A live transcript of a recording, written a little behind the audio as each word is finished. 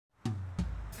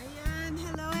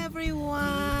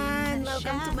everyone!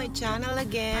 Welcome to my channel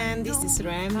again. This is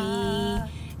Remy.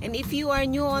 And if you are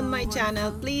new on my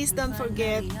channel, please don't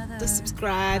forget to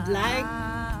subscribe, like,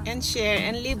 and share,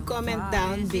 and leave comment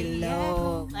down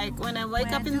below. Like when I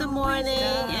wake up in the morning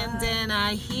and then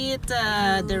I hit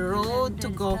the road to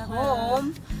go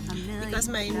home because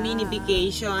my mini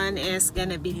vacation is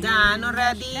gonna be done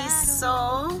already.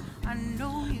 So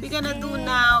we're gonna do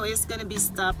now is gonna be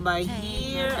stopped by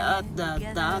here at the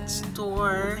Dutch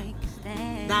store.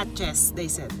 Duchess, they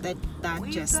said that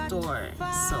Duchess store.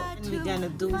 So we're gonna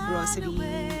do grocery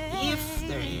if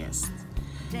there is.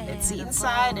 Let's see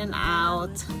inside and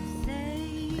out.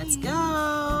 Let's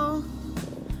go.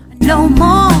 No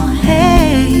more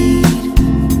hate.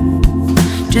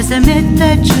 Just admit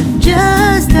that you're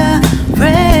just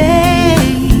afraid.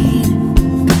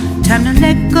 Time to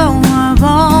let go of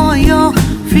all your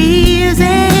fears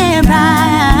and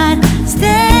pride.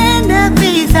 Stand up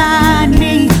beside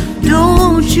me,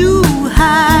 don't you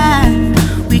hide.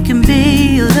 We can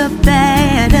build a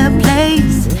better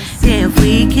place if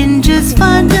we can just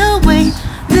find a way.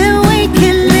 Then we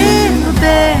can live a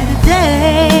better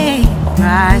day.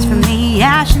 Rise from the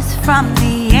ashes, from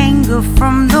the anger,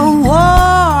 from the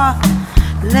war.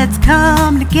 Let's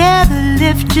come together,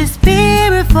 lift your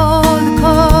spirit for the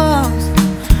cause.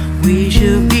 We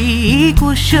should be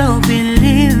equal, should be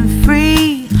living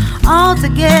free. All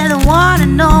together, one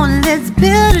and all, let's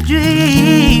build a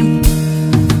dream.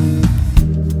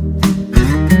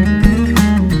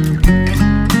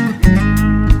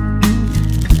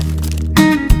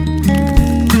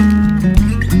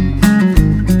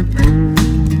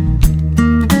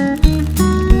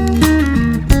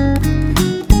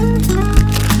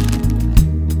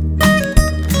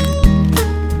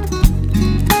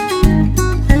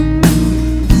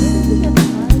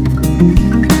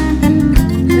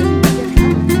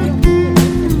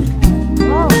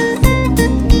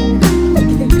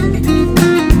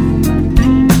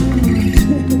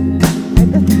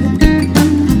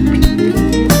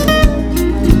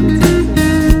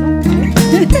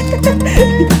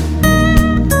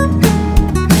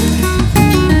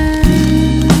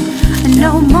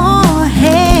 No more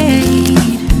hate.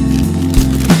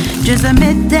 Just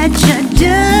admit that you're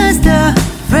just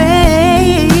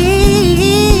afraid.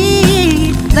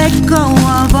 Let go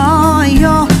of all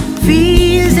your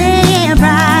fears and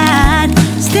pride.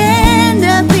 Stand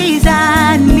up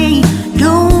beside me,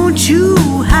 don't you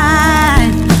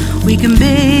hide. We can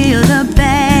build a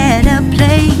better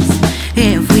place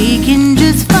if we can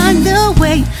just find a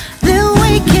way. Then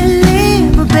we can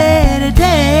live a better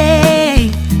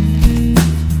day.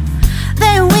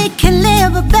 Then we can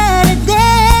live a better day.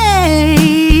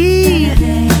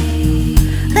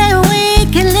 Then we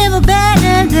can live a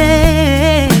better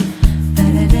day.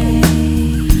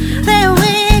 Then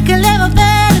we can live a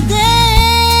better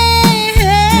day.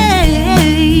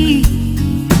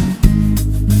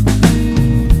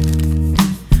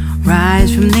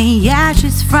 Rise from the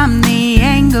ashes, from the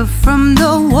anger, from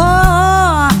the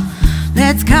war.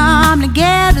 Let's come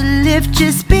together, lift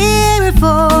your spirit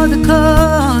for the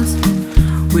cause.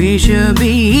 We should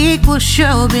be equal,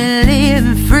 should be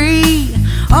living free.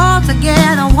 All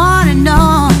together, one and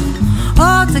all.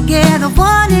 All together,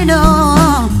 one and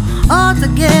all. All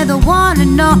together, one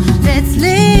and all. Let's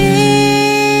live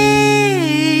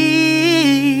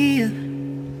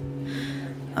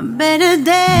a better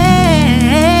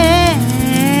day.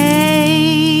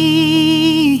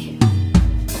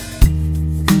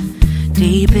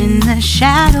 Deep in the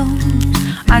shadows,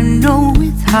 I know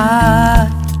it's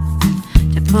hard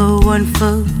to put one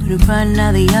foot in front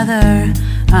of the other.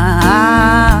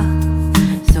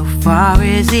 So far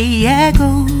is the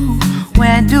echo,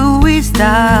 where do we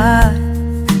start?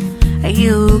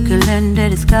 You can learn to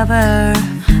discover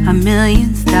a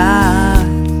million stars.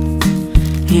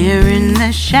 Here in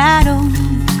the shadows,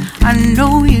 I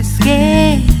know you're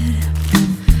scared.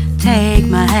 Take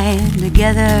my hand,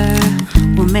 together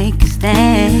we'll make a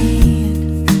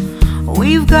stand.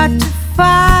 We've got to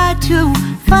fight to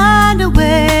find a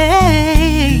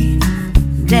way.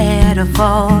 Dare to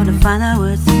fall to find out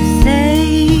what to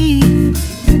say.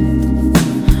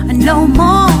 No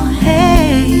more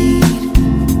hate.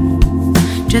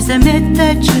 Just admit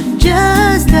that you're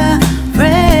just afraid.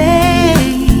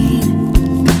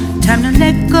 Time to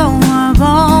let go of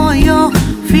all your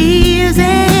fears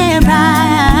and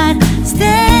pride.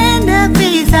 Stand up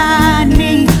beside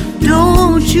me,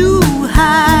 don't you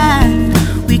hide.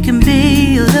 We can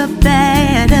build a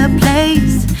better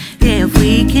place if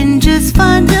we can just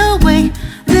find a way.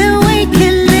 Then we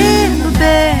can live a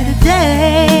better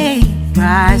day.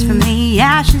 Rise from the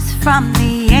ashes, from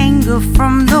the anger,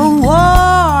 from the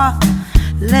war.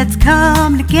 Let's Let's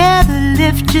come together,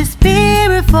 lift your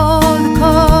spirit for the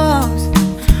cause.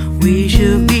 We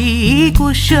should be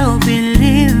equal, should be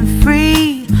living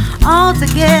free. All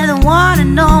together, one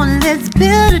and all, let's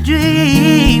build a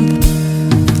dream.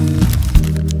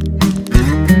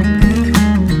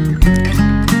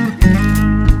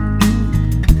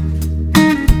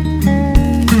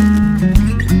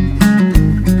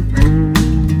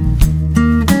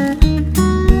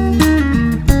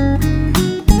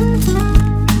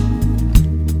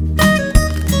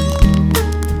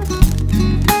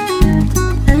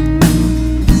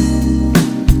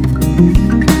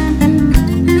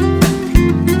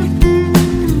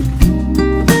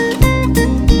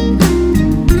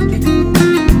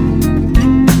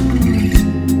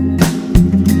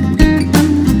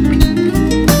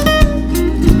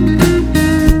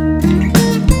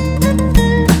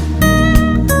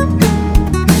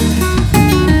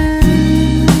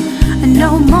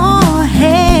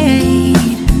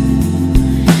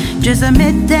 Just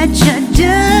admit that you're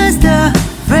just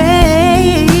afraid.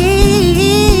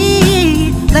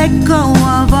 Let go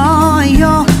of all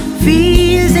your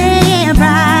fears and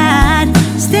pride.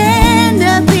 Stand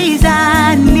up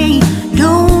beside me,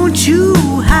 don't you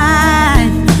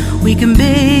hide. We can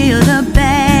build a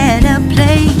better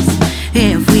place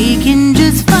if we can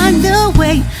just find a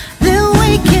way. Then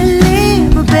we can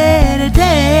live a better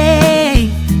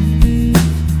day.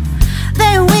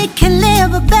 Then we can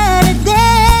live a better day.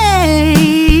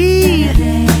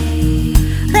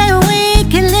 Then we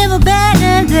can live a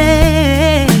better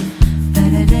day.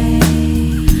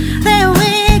 Then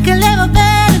we can live a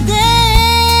better day.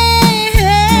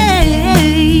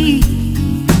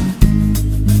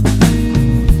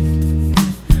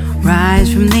 Rise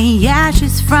from the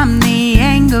ashes, from the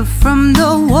anger, from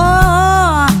the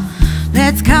war.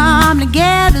 Let's come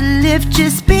together, lift your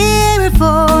spirit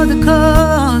for the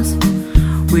cause.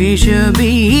 We should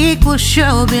be equal,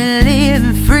 should be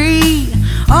living free.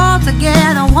 All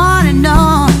together, one and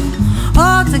all.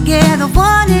 All together,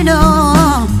 one and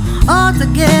all. All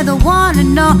together, one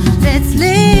and all. Let's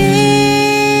live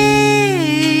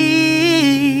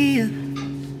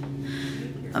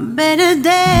a better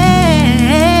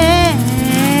day.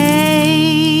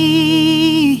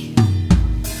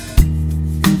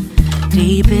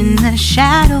 Deep in the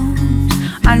shadows,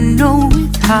 I know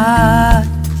it's hard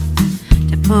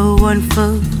to put one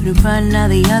foot in front of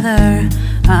the other.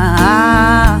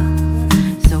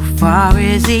 So far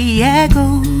as the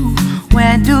echo,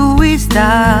 where do we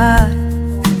start?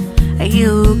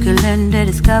 You can learn to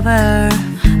discover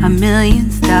a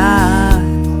million stars.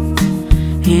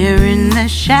 Here in the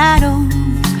shadows,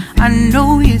 I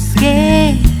know you're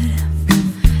scared.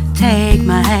 Take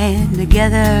my hand,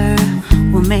 together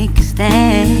we'll make a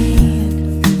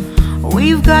stand.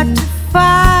 We've got to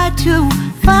fight to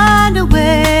find a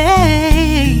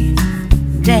way.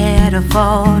 Dare to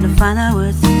fall to find out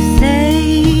what to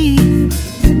say.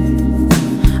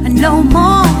 No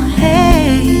more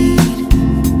hate.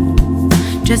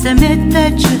 Just admit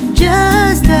that you're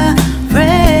just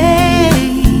afraid.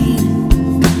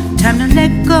 Time to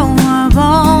let go of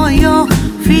all your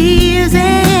fears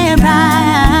and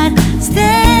pride.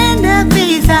 Stand up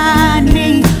beside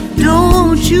me,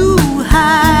 don't you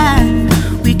hide.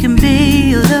 We can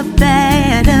build a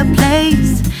better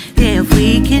place if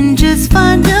we can just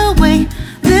find a way.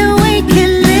 Then we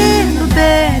can live a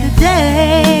better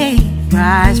day.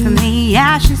 Rise from the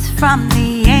ashes, from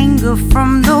the anger,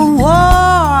 from the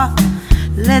war.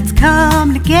 Let's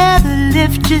come together,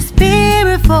 lift your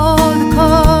spirit for the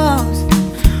cause.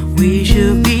 We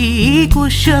should be equal,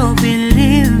 should be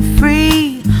living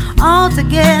free. All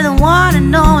together, one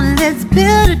and all, let's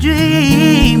build a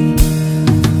dream.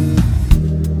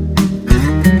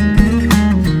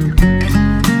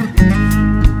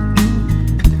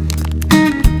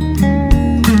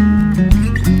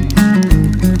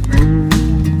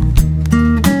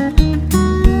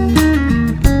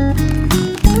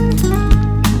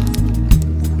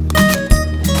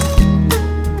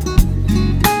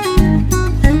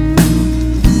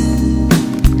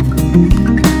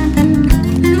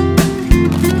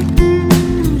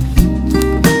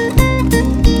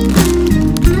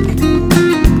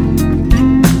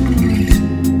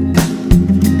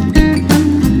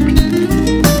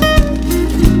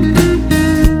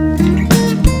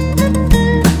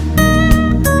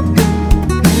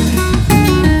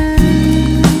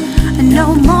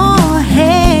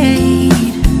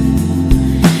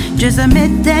 Just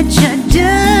admit that you're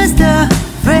just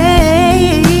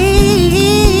afraid.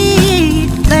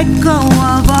 Let go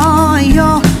of all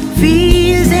your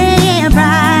fears and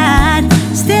pride.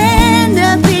 Stand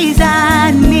up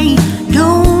beside me,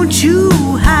 don't you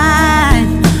hide.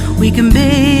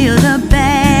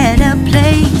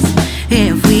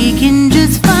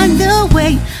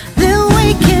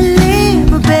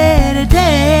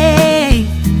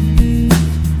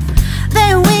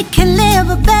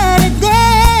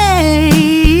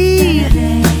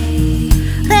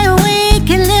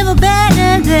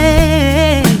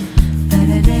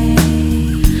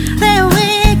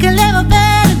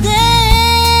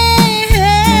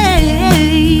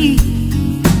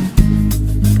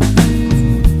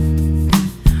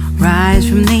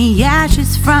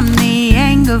 from the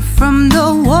anger from the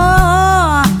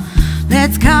war.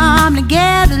 Let's come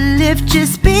together, lift your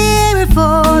spirit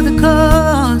for the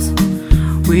cause.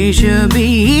 We should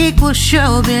be equal,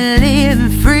 should be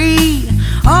living free.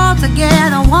 All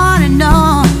together, one and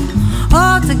all.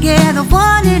 All together,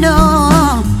 one and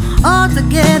all. All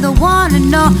together, one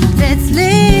and all. Let's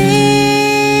live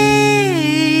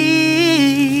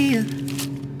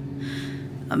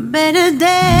a better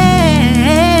day.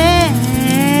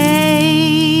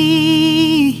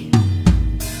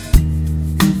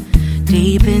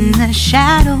 Deep in the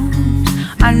shadows,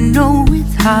 I know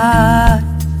it's hard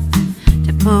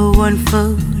to put one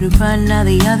foot in front of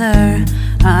the other.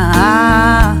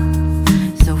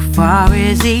 So far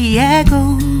is the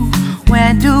echo,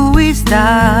 where do we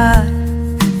start?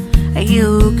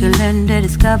 You can learn to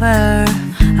discover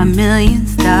a million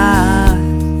stars.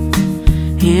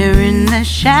 Here in the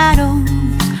shadows,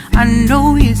 I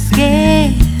know you're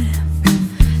scared.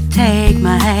 Take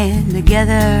my hand,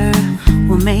 together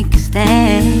we'll make a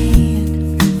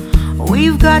stand.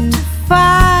 We've got to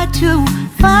fight to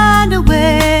find a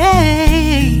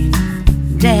way.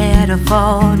 Dare to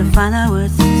fall to find out what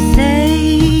to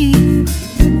say.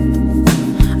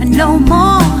 No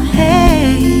more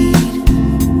hate.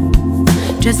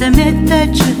 Just admit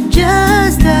that you're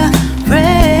just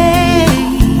afraid.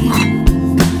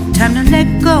 Time to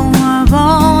let go of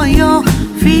all your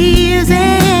fears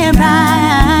and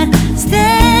pride.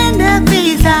 Stand up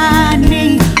beside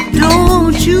me,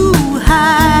 don't you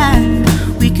hide.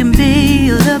 We can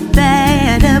build a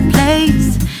better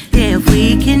place. If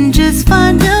we can just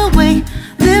find a way,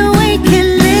 then we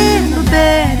can live a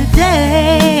better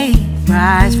day.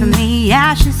 Rise from the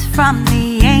ashes, from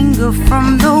the anger,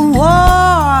 from the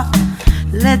war.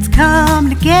 Let's come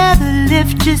together,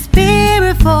 lift your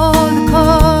spirit for the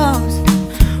cause.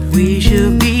 We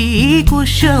should be equal,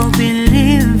 should be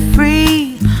living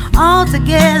free. All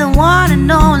together, one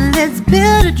and all, let's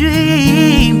build a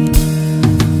dream.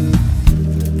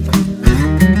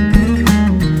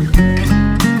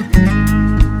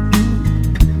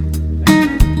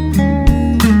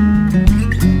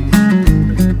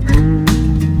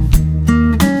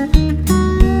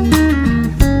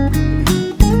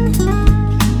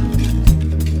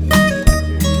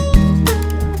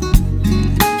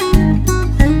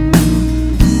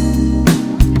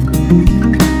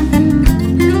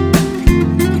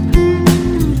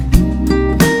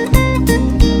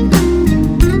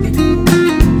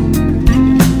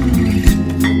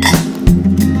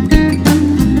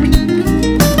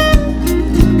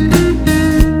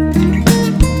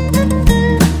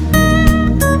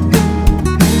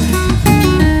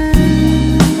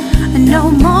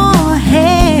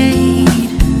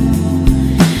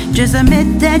 Just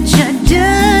admit that you're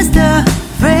just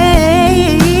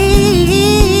afraid.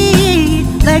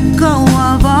 Let go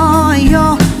of all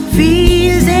your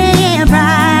fears and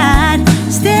pride.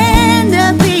 Stand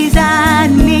up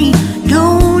beside me,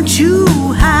 don't you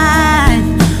hide.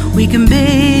 We can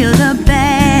build a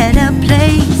better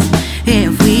place.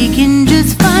 If we can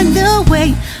just find a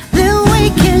way, then we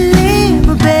can live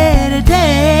a better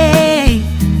day.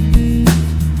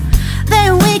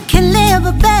 Then we can live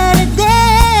a better day.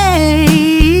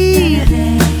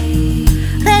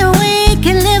 Then we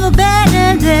can live a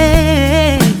better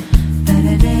day.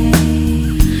 Better day.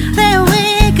 Then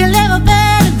we can live a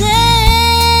better day.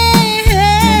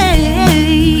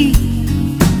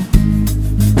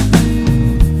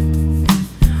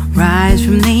 Rise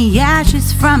from the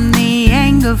ashes, from the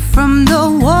anger, from the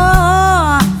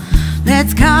war.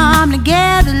 Let's come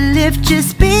together, lift your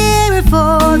spirit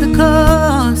for the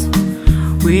cause.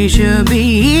 We should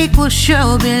be equal,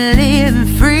 should be living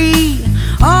free.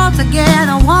 All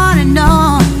together, one and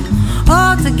all.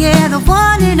 All together,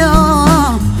 one and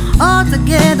all. All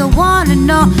together, one and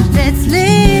all. Let's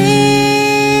live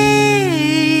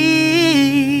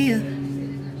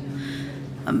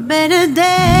a better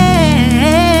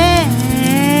day.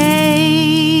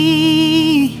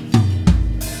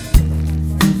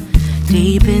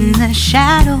 Deep in the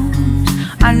shadows,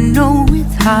 I know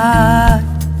it's hard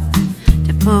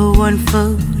to put one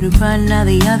foot in front of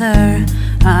the other.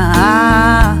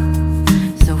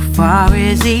 So far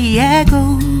is the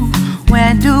echo,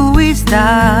 where do we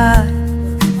start?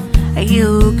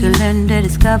 You can learn to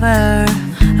discover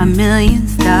a million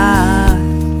stars.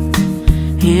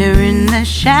 Here in the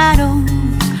shadows,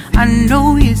 I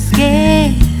know you're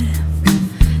scared.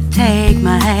 Take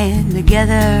my hand,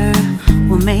 together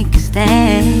we'll make a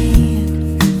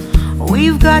stand.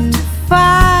 We've got to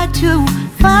fight to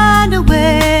find a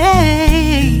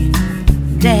way.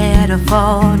 Dare to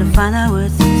fall to find out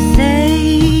what to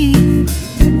say.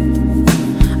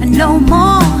 No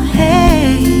more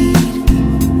hate.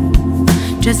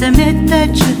 Just admit that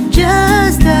you're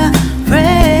just afraid.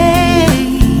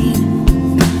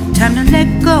 Time to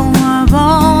let go of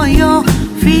all your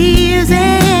fears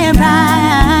and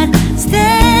pride.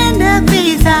 Stand up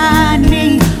beside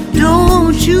me,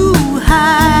 don't you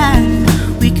hide.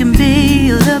 We can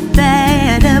build a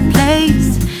better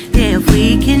place if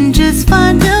we can just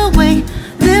find a way.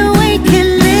 Then we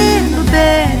can live a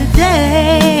better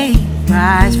day.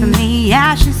 Rise from the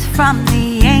ashes, from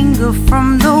the anger,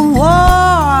 from the war.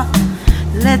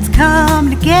 Let's come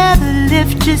together,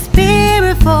 lift your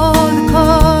spirit for the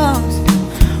cause.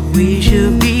 We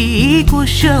should be equal,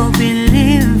 should be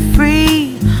living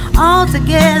free. All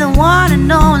together, one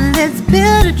and all, let's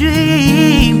build a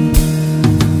dream.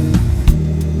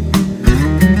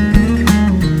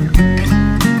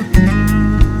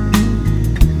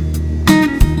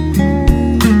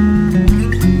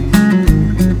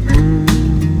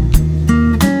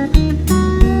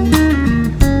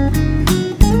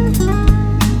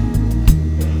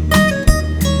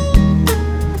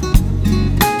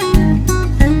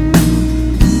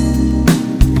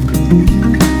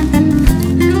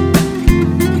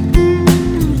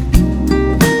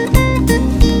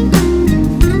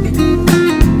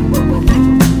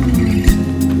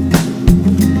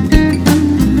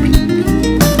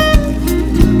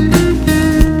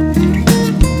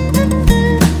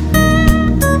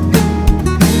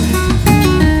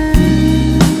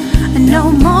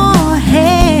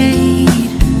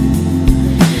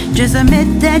 Just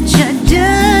admit that you're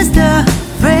just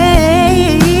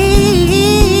afraid.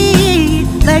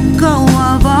 Let go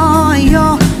of all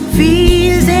your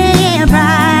fears and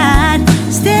pride.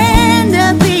 Stand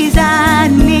up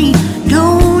beside me,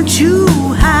 don't you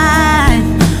hide.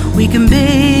 We can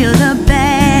build a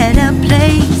better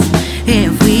place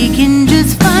if we can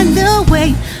just find a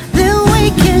way. Then we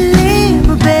can live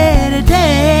a better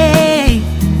day.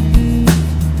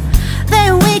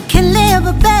 Then we can live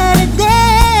a better day.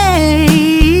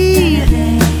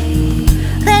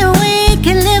 Then we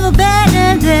can live a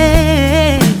better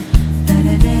day.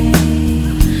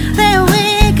 Then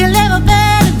we can live a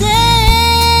better day.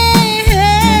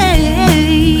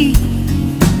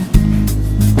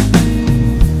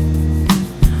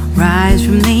 Rise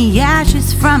from the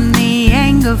ashes, from the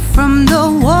anger, from the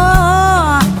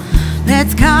war.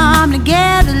 Let's come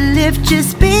together, lift your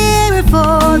spirit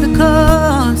for the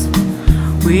cause.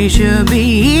 We should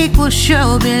be equal,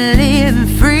 should be living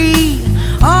free.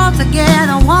 All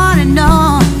together, one and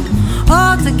all.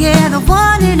 All together,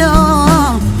 one and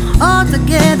all. All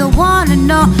together, one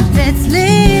and all. Let's live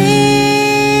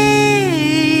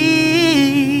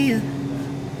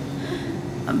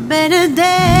a better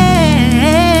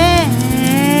day.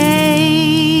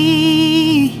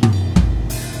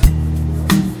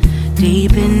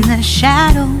 Deep in the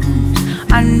shadows,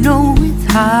 I know it's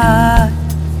hard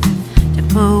to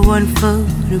put one foot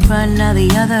in front of the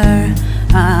other.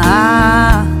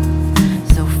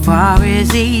 So far as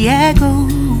the echo,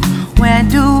 where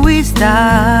do we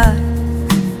start?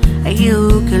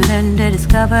 You can learn to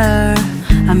discover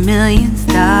a million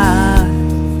stars.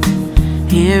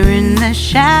 Here in the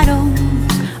shadows,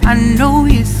 I know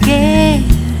you're scared.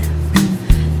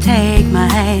 Take my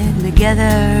hand,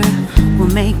 together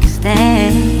we'll make a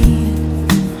stand.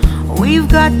 We've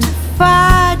got to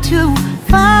fight to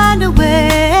find a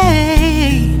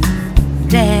way.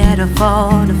 Dare to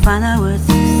fall to find out what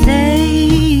to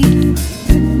say.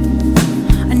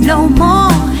 No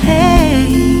more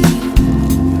hate.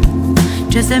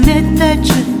 Just admit that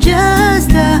you're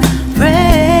just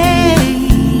afraid.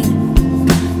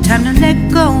 Time to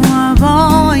let go of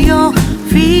all your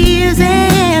fears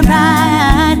and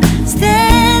pride.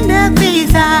 Stand up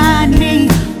beside me,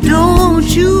 don't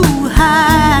you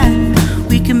hide.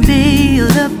 We can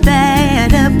build a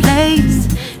better place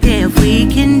if we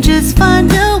can just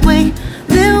find a way.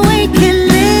 Then we can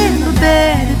live a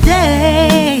better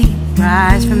day.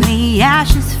 Rise from the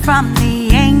ashes, from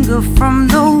the anger, from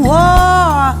the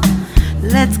war.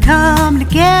 Let's come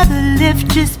together,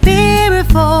 lift your spirit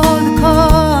for the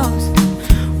cause.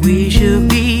 We should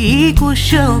be equal,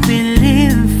 should be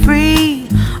living free.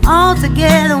 All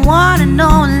together, one and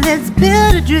all, let's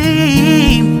build a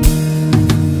dream.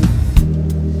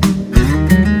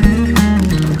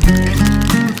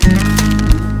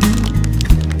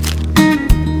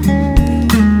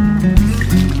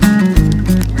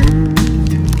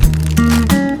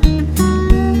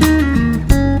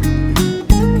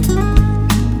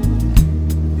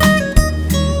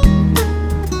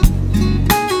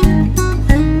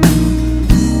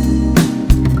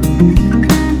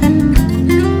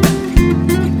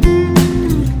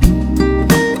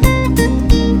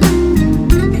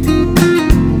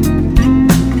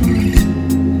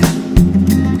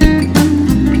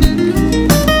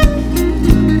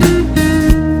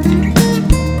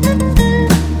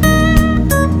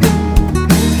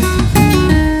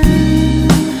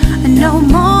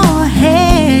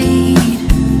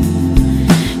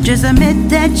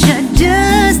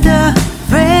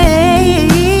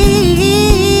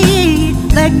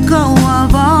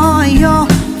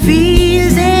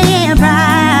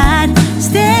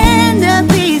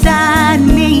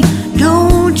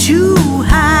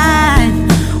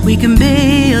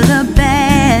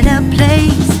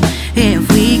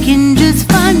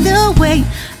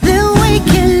 we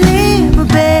can live a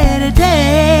better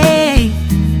day.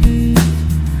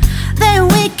 Then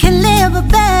we can live a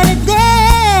better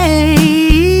day.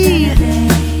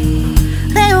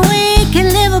 Then we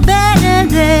can live a better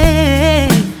day.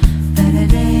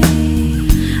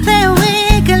 Then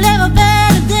we can live a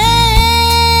better day.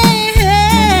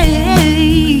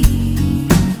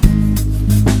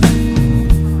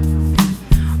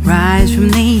 Rise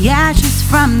from the ashes,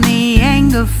 from the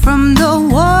anger, from the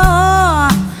war.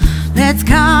 Let's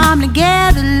come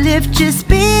together, lift your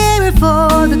spirit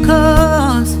for the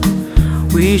cause.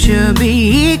 We should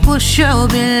be equal, should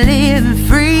be living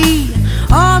free.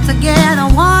 All together,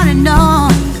 one and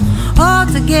all. All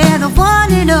together,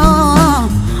 one and all.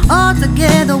 All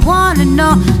together, one and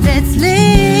all. Let's live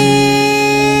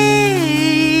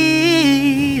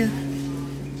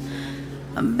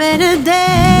a better day.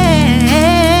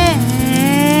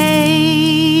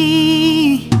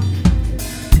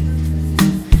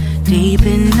 Deep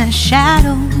in the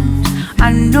shadows,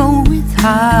 I know it's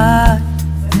hard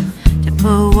to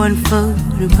put one foot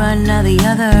in front of the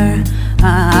other.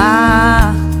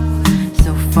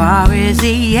 So far is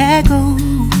the echo,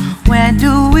 where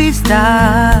do we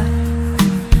start?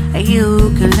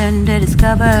 You can learn to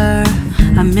discover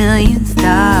a million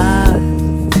stars.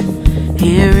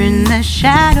 Here in the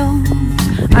shadows,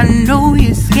 I know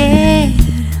you're scared.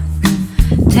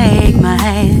 Take my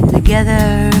hand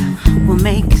together, we'll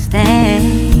make a stand.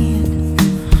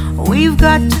 We've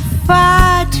got to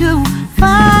fight to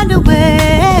find a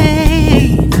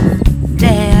way.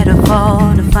 Dare to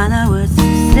fall to find out what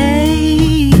to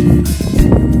say.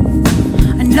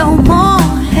 No more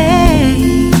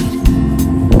hate.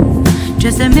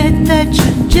 Just admit that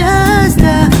you're just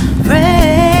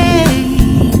afraid.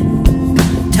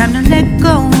 Time to let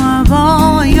go of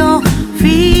all your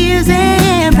fears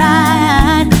and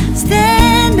pride.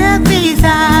 Stand up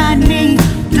beside me,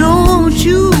 don't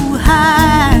you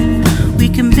hide. We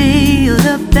can build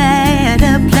a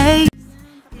better place.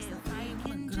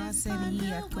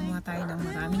 Mag-grocery at kumuha tayo ng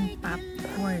maraming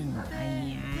popcorn.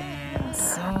 Ayan.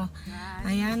 So,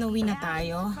 ayan, uwi na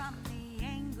tayo.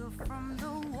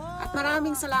 At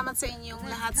maraming salamat sa inyong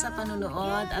lahat sa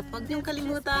panunood. At huwag niyong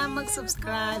kalimutan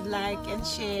mag-subscribe, like, and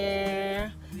share.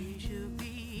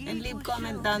 And leave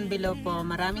comment down below po.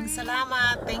 Maraming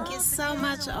salamat. Thank you so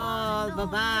much all.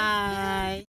 Bye-bye.